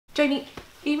Jamie,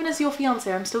 even as your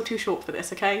fiance, I'm still too short for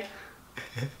this, okay?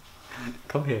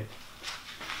 Come here.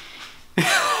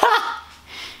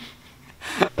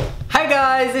 Hi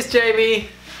guys, it's Jamie.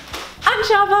 And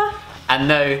Shabba. And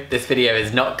no, this video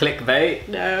is not clickbait.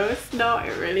 No, it's not.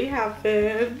 It really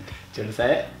happened. Do you want to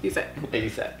say it? You say it. You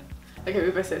say it. Okay,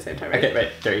 we both say it at the same time, right? Okay,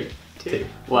 wait. 3, 2,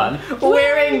 1.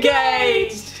 We're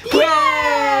engaged!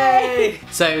 Yay!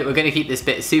 So we're going to keep this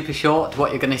bit super short.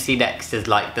 What you're going to see next is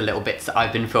like the little bits that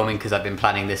I've been filming because I've been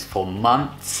planning this for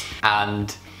months.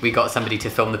 And we got somebody to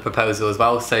film the proposal as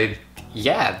well. So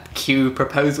yeah, cue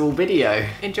proposal video.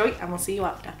 Enjoy, and we'll see you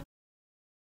after.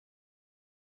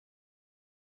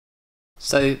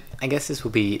 So I guess this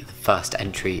will be the first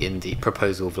entry in the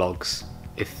proposal vlogs,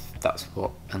 if that's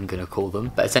what I'm gonna call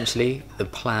them. But essentially the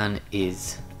plan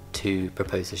is to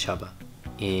propose to Shabba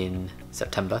in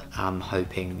September. I'm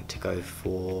hoping to go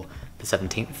for the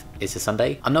 17th. It's a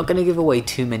Sunday. I'm not gonna give away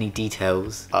too many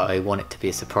details. I want it to be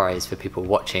a surprise for people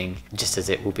watching, just as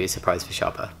it will be a surprise for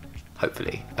Shabba.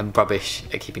 Hopefully. I'm rubbish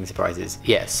at keeping surprises.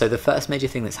 Yeah, so the first major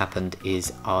thing that's happened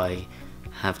is I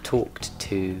have talked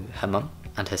to her mum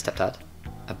and her stepdad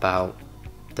about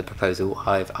the proposal.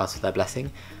 I've asked for their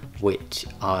blessing, which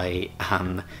I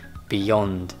am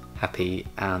beyond happy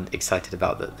and excited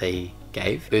about that they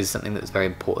gave. It was something that was very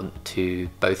important to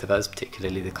both of us,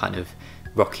 particularly the kind of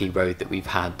rocky road that we've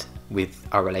had with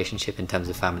our relationship in terms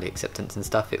of family acceptance and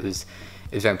stuff. It was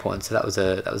very important. So that was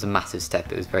a massive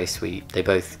step. It was very sweet. They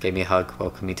both gave me a hug,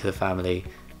 welcomed me to the family.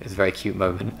 It was a very cute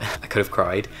moment. I could have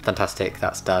cried. Fantastic,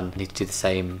 that's done. I need to do the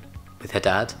same with her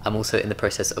dad. I'm also in the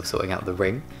process of sorting out the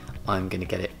ring. I'm gonna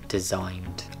get it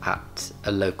designed at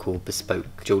a local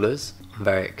bespoke jeweller's. I'm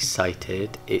very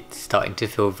excited. It's starting to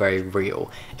feel very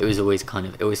real. It always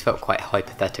felt quite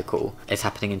hypothetical. It's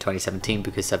happening in 2017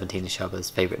 because 17 is Shabba's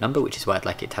favourite number, which is why I'd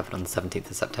like it to happen on the 17th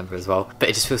of September as well. But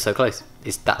it just feels so close.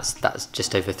 That's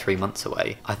just over 3 months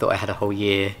away. I thought I had a whole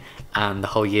year and the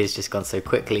whole year's just gone so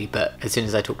quickly, but as soon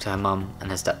as I talked to her mum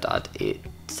and her stepdad, it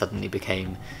suddenly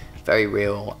became very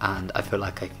real and I feel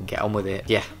like I can get on with it.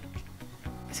 Yeah,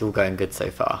 it's all going good so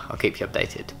far. I'll keep you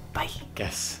updated. Bye.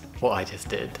 Guess what I just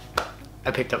did? I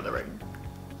picked up the ring.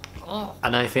 Oh.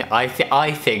 And I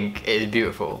think it is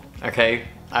beautiful, okay?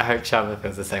 I hope Shabba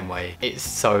feels the same way. It's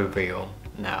so real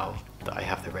now that I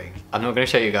have the ring. I'm not gonna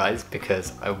show you guys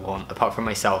because I want, apart from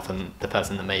myself and the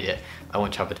person that made it, I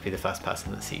want Shabba to be the first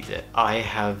person that sees it. I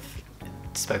have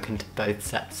spoken to both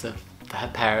sets of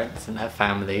her parents and her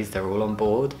families. They're all on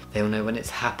board. They all know when it's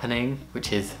happening,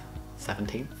 which is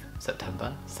 17th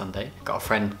September, Sunday. Got a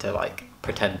friend to like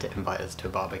pretend to invite us to a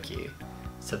barbecue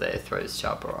so that it throws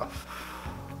Shabba off.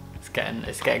 It's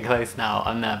getting close now.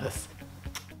 I'm nervous.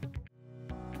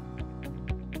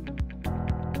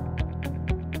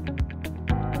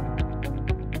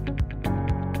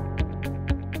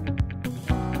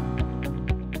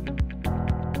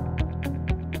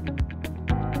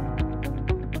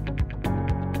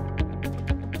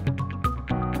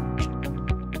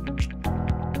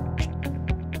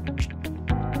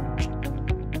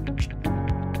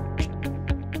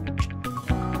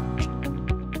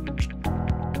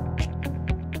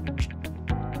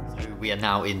 We are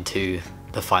now into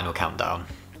the final countdown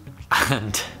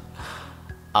and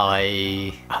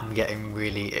I am getting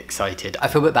really excited. I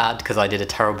feel a bit bad because I did a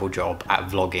terrible job at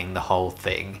vlogging the whole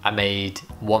thing. I made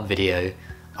one video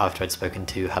after I'd spoken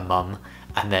to her mum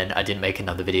and then I didn't make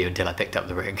another video until I picked up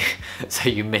the ring. So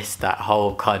you missed that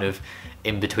whole kind of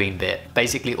in-between bit.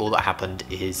 Basically all that happened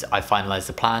is I finalised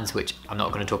the plans, which I'm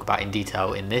not going to talk about in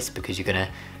detail in this because you're going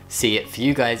to see it for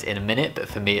you guys in a minute, but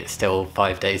for me it's still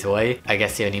 5 days away. I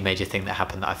guess the only major thing that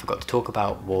happened that I forgot to talk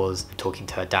about was talking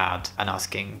to her dad and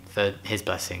asking for his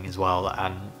blessing as well,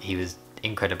 and he was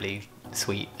incredibly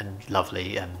sweet and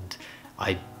lovely and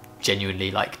I genuinely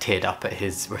like teared up at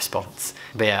his response.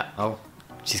 But yeah, oh,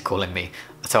 she's calling me,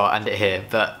 so I'll end it here,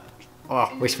 but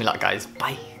oh, wish me luck guys,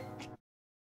 bye.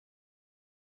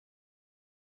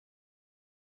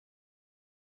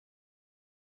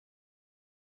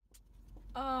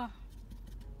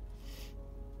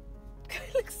 I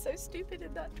look so stupid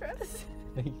in that dress.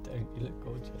 No you don't, you look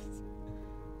gorgeous.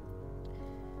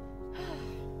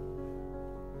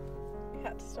 We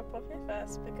had to stop off here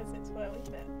first because it's where we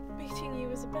met. Meeting you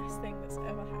was the best thing that's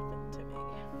ever happened to me.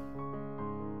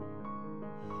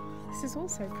 This is all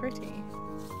so pretty.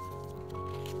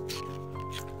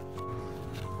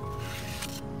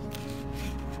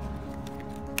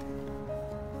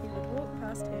 We would walk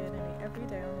past here nearly every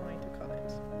day on the way to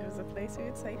college. It was a place we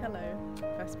would say hello,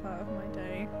 best part of my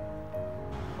day.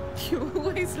 You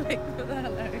always late for the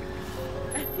hello,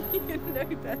 and you know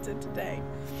better today.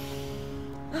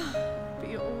 But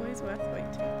you're always worth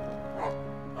waiting for.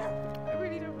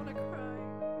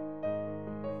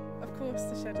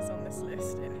 because the shed is on this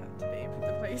list, it had to be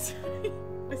the place we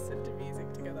listened to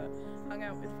music together, hung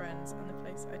out with friends, and the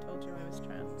place I told you I was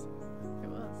trans. It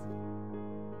was.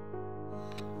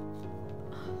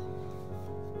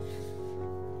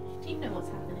 Do you know what's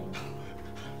happening?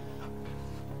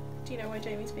 Do you know why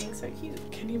Jamie's being so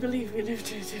cute? Can you believe we lived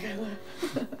here together?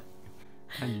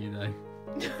 And you know.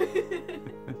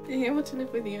 Being able to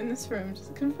live with you in this room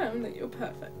just confirmed that you're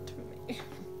perfect for me.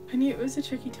 I knew it was a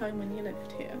tricky time when you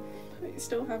lived here, but you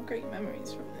still have great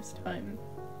memories from this time.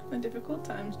 The difficult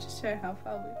times just show how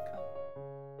far we've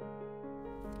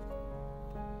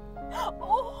come.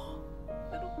 Oh,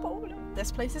 little bowler.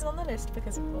 This place is on the list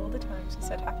because of all the times we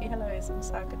said happy hellos and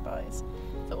sad goodbyes,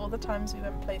 for all the times we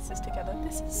went places together.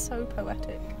 This is so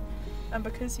poetic. And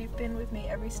because you've been with me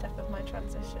every step of my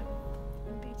transition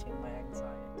and beating my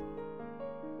anxiety.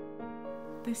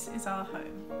 This is our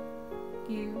home.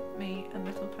 You, me, and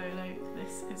little Polo,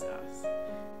 this is us.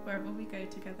 Wherever we go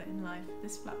together in life,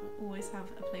 this flat will always have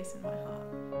a place in my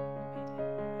heart.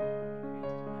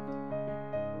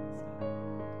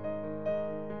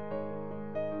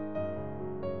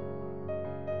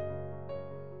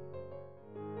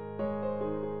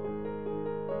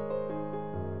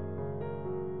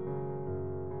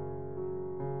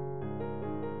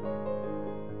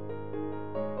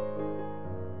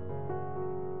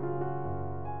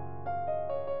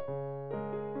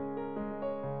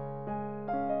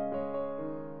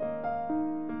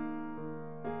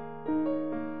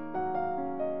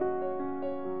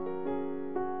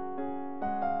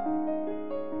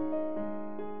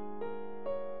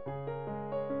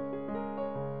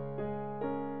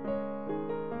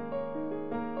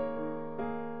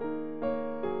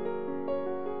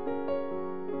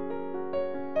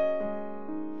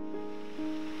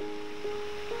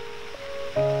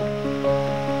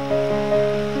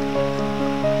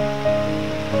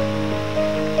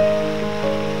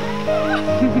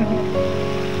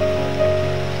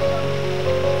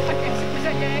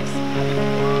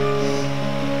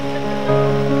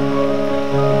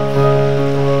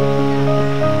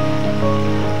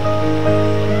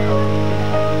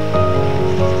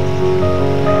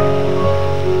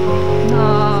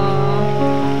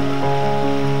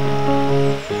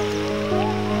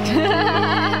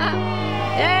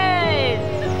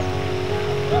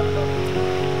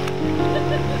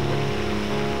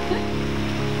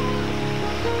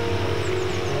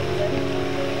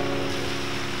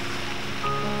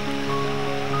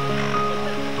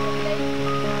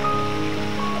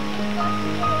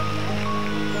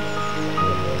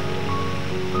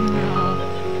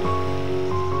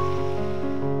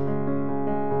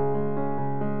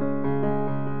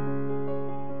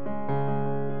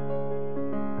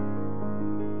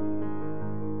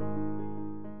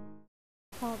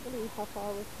 I can't believe how far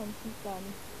we've come since then,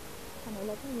 and I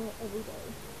love you more every day,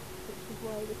 which is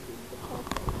why this is the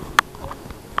perfect.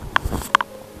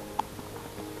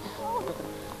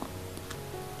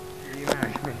 Will you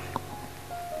marry me?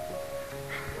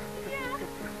 Yeah!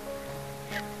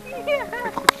 Yeah!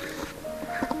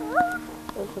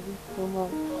 I love you so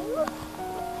much.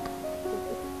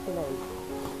 Hello.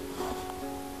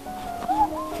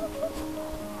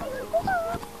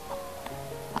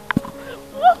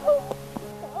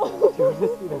 Do you want to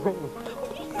see the ring?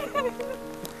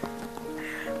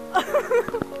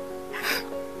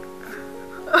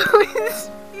 Oh, it's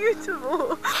beautiful.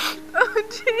 Oh,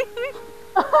 gee.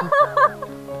 Oh,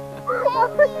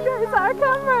 is that a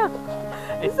camera?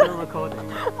 It's still recording.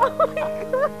 Oh my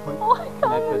god. Oh, I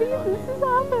can't believe this is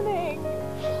happening.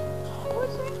 What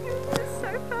should we do? This is so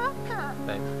perfect.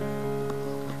 Thanks.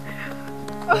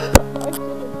 I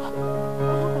shouldn't.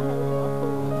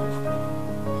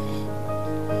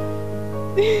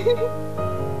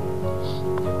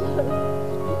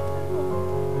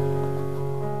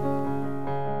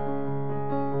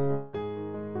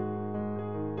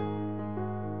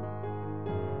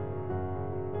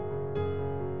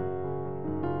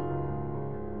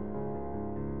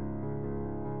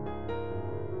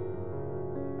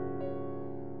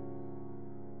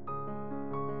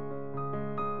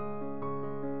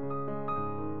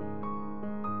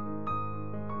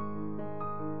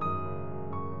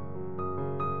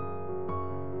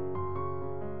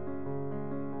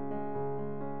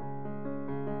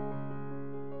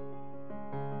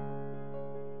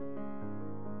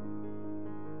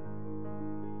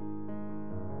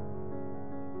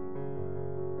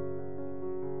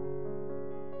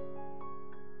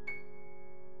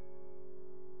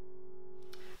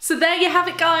 So there you have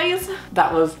it, guys.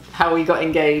 That was how we got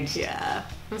engaged. Yeah,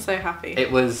 I'm so happy.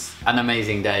 It was an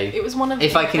amazing day. It was one of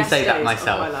if the I can best say that days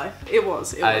myself. of my life. It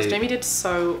was. Jamie did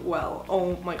so well.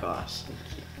 Oh my gosh.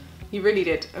 You really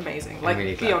did amazing, like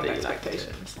really glad beyond that you liked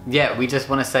expectations. Yeah, we just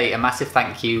want to say a massive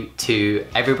thank you to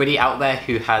everybody out there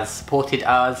who has supported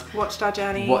us, Watched our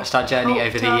journey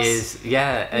over the us, years.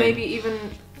 Yeah, and maybe even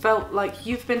felt like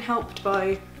you've been helped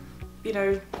by, you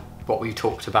know, what we've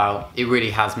talked about. It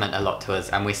really has meant a lot to us,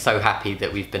 and we're so happy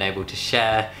that we've been able to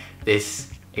share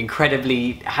this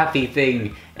incredibly happy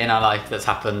thing in our life that's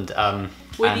happened.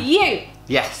 With you!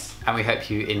 Yes. And we hope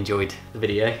you enjoyed the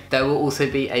video. There will also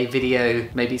be a video,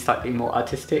 maybe slightly more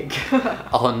artistic,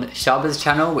 on Shaba's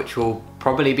channel, which will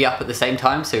probably be up at the same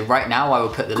time. So right now I will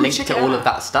put the link to all of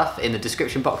that stuff in the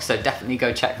description box, so definitely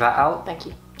go check that out. Thank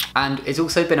you. And it's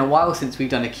also been a while since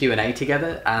we've done a Q&A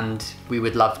together, and we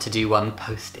would love to do one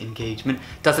post-engagement.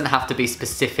 Doesn't have to be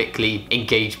specifically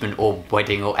engagement or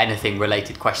wedding or anything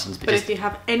related questions. But if you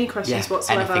have any questions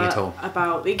whatsoever anything at all,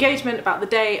 about the engagement, about the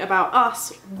day, about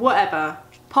us, whatever,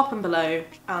 pop them below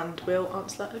and we'll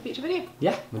answer that in a future video.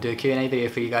 Yeah, we'll do a Q&A video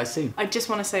for you guys soon. I just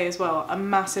want to say as well, a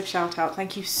massive shout out.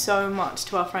 Thank you so much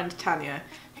to our friend Tanya,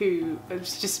 who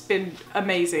has just been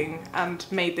amazing and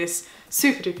made this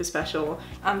super duper special,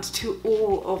 and to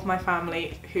all of my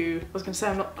family who, I was going to say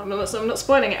I'm not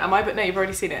spoiling it, am I? But no, you've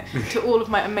already seen it. To all of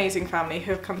my amazing family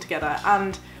who have come together,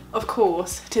 and of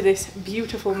course to this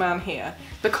beautiful man here,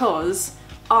 because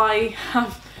I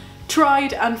have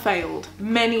tried and failed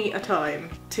many a time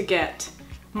to get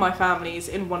my families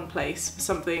in one place for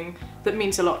something that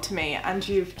means a lot to me, and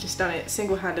you've just done it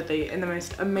single-handedly in the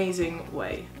most amazing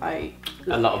way.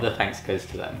 A lot of the thanks goes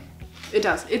to them. It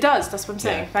does, that's what I'm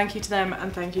saying. Yeah. Thank you to them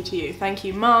and thank you to you. Thank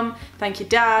you Mum, thank you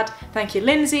Dad, thank you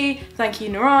Lindsay, thank you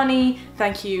Narani,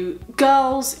 thank you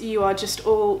girls, you are just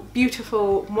all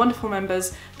beautiful, wonderful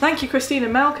members. Thank you Christine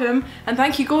and Malcolm, and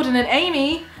thank you Gordon and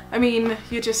Amy. I mean,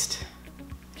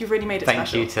 you've really made it special.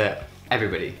 Thank you to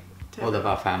everybody, all of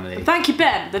our family. And thank you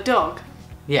Ben, the dog.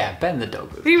 Yeah, Ben the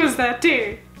dog. He was there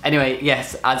too. Anyway,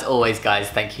 yes, as always guys,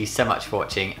 thank you so much for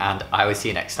watching, and I will see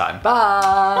you next time. Bye!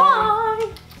 Bye!